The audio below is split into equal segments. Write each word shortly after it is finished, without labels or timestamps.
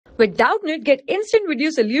With Doubtnut, get instant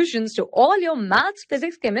video solutions to all your maths,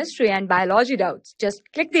 physics, chemistry, and biology doubts. Just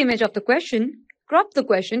click the image of the question, crop the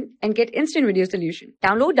question, and get instant video solution.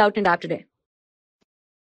 Download Doubtnut app today.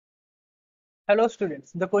 Hello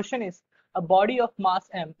students, the question is, a body of mass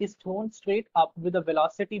m is thrown straight up with a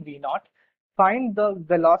velocity v0. Find the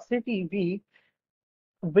velocity v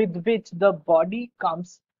with which the body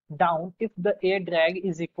comes down if the air drag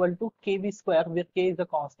is equal to kv square, where k is the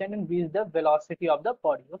constant and v is the velocity of the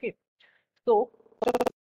body. Okay, so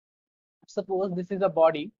suppose this is a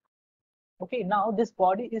body. Okay, now this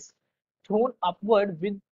body is thrown upward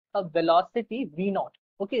with a velocity v0.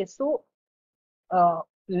 Okay, so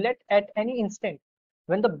let at any instant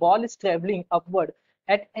when the ball is traveling upward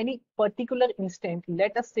at any particular instant,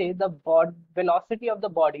 let us say the velocity of the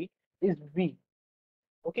body is v,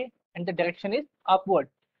 okay, and the direction is upward.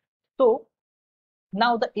 So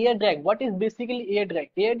now the air drag, what is basically air drag?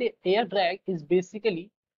 Air drag is basically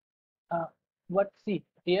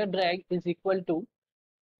air drag is equal to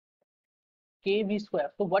kv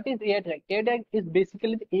square. So what is air drag? Air drag is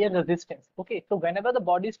basically the air resistance. Okay, so whenever the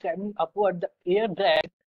body is traveling upward, the air drag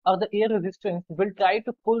or the air resistance will try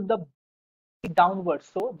to pull the downwards.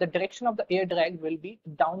 So the direction of the air drag will be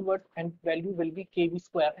downwards and value will be kv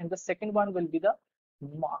square, and the second one will be the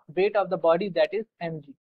weight of the body, that is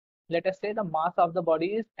mg. Let us say the mass of the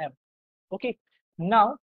body is m. Okay,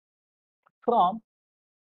 now from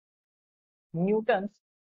Newton's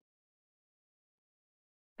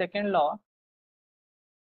second law,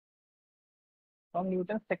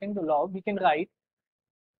 we can write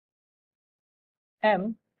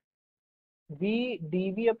m v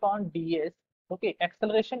dv upon ds. Okay,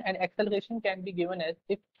 acceleration can be given as,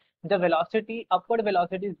 if the velocity, upward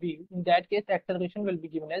velocity is v, in that case acceleration will be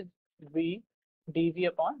given as v dv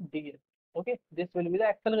upon ds. Okay, this will be the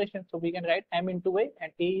acceleration. So we can write m into a,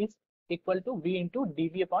 and a is equal to v into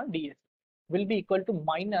dv upon ds, will be equal to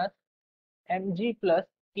minus mg plus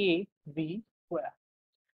kv square.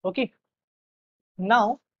 Okay,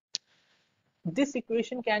 now this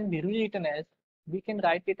equation can be rewritten as, we can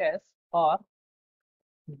write it as, or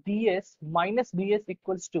ds minus ds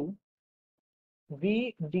equals to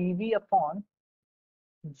v dv upon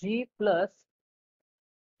g plus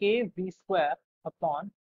kv square upon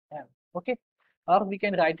m. Okay, or we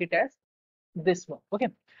can write it as this one. Okay,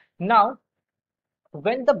 now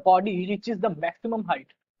when the body reaches the maximum height,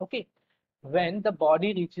 okay, when the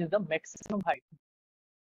body reaches the maximum height,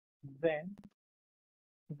 when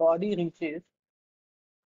body reaches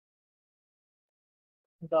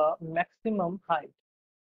the maximum height,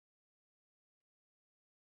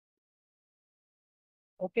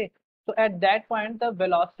 okay, so at that point the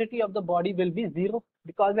velocity of the body will be zero,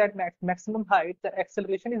 because at maximum height the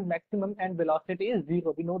acceleration is maximum and velocity is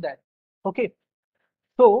zero, we know that. Okay,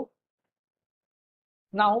 so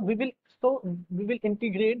now we will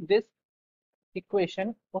integrate this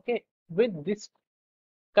equation, okay, with this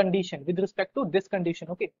condition, with respect to this condition.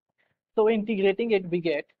 Okay, so integrating it, we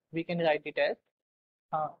can write it as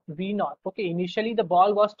v0. Okay, initially the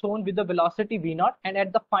ball was thrown with the velocity v0, and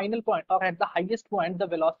at the final point or at the highest point the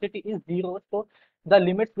velocity is 0, so the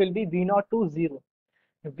limits will be v0 to 0.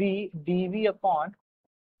 v dv upon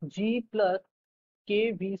g plus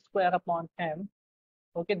kv square upon m,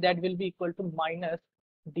 okay, that will be equal to minus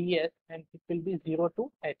ds, and it will be 0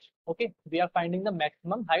 to h. Okay, we are finding the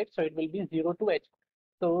maximum height, so it will be 0 to h.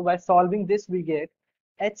 So by solving this, we get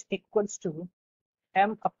h equals to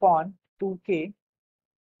m upon 2k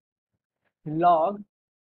log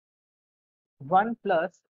 1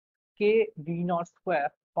 plus k v0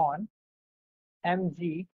 square upon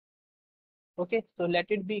mg. Okay, so let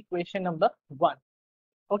it be equation number 1.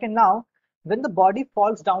 Okay, now when the body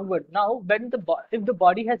falls downward, now when if the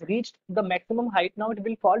body has reached the maximum height, now it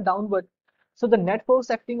will fall downward. So the net force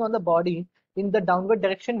acting on the body in the downward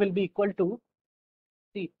direction will be equal to,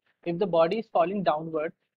 see, if the body is falling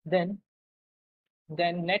downward, then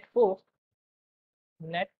net force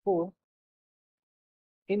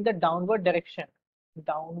in the downward direction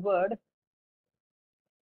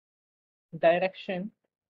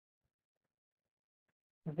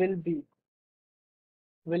will be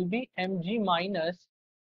mg minus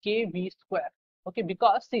kv square. Okay,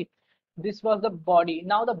 because see, this was the body,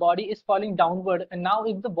 now the body is falling downward, and now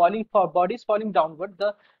if the body is falling downward,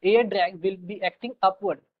 the air drag will be acting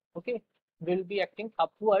upward. Okay, will be acting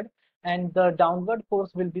upward, and the downward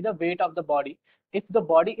force will be the weight of the body. If the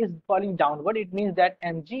body is falling downward, it means that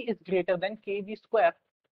mg is greater than kv square.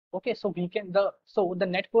 Okay, so we can the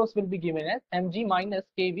net force will be given as mg minus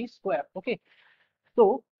kv square. Okay,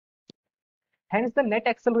 so hence the net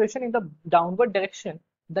acceleration in the downward direction,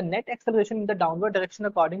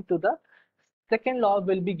 according to the second law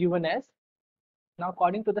will be given as, now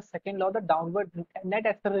according to the second law, the downward net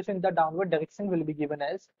acceleration in the downward direction will be given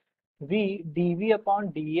as v dv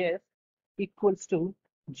upon ds equals to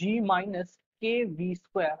g minus kv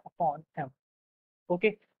square upon m.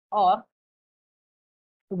 Okay, or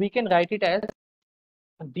we can write it as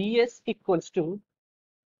ds equals to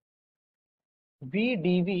v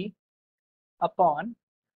dv upon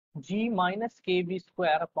g minus kv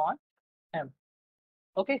square upon m.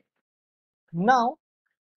 Okay, now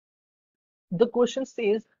the question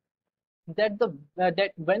says that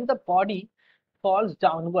that when the body falls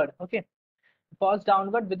downward, okay, falls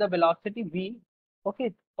downward with the velocity v,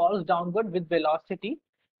 okay, falls downward with velocity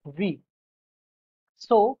v.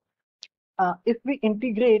 So if we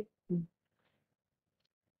integrate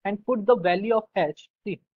and put the value of h,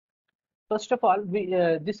 see, first of all, we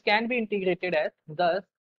this can be integrated as, thus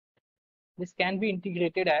this can be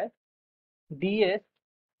integrated as ds.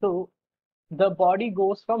 So the body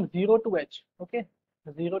goes from 0 to h, okay,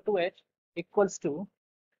 0 to h equals to,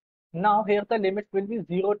 now here the limit will be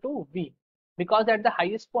 0 to v, because at the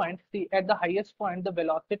highest point, see, at the highest point the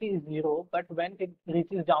velocity is 0, but when it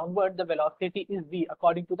reaches downward the velocity is v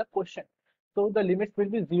according to the question. So the limit will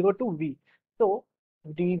be 0 to v. So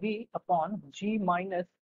dv upon g minus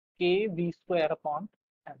kv square upon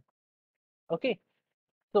m. Okay,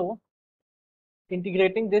 so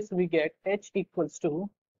integrating this we get h equals to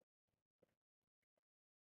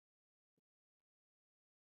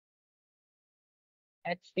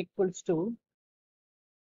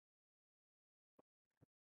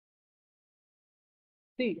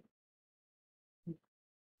see,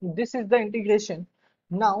 this is the integration.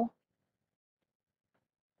 Now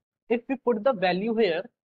if we put the value here,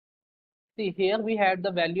 see, here we had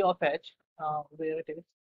the value of h, where it is,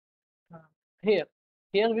 here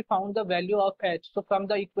we found the value of h. So from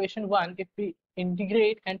the equation 1, if we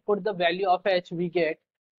integrate and put the value of h, we get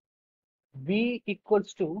v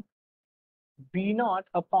equals to v naught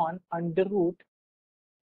upon under root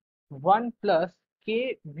 1 plus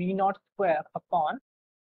k v naught square upon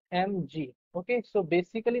mg. Okay, so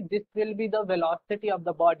basically this will be the velocity of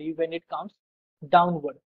the body when it comes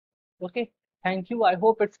downward. Okay, thank you. I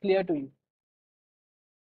hope it's clear to you.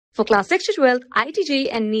 For class 6 to 12, IIT JEE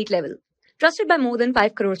and NEET level. Trusted by more than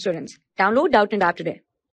 5 crore students. Download Doubtnut app today.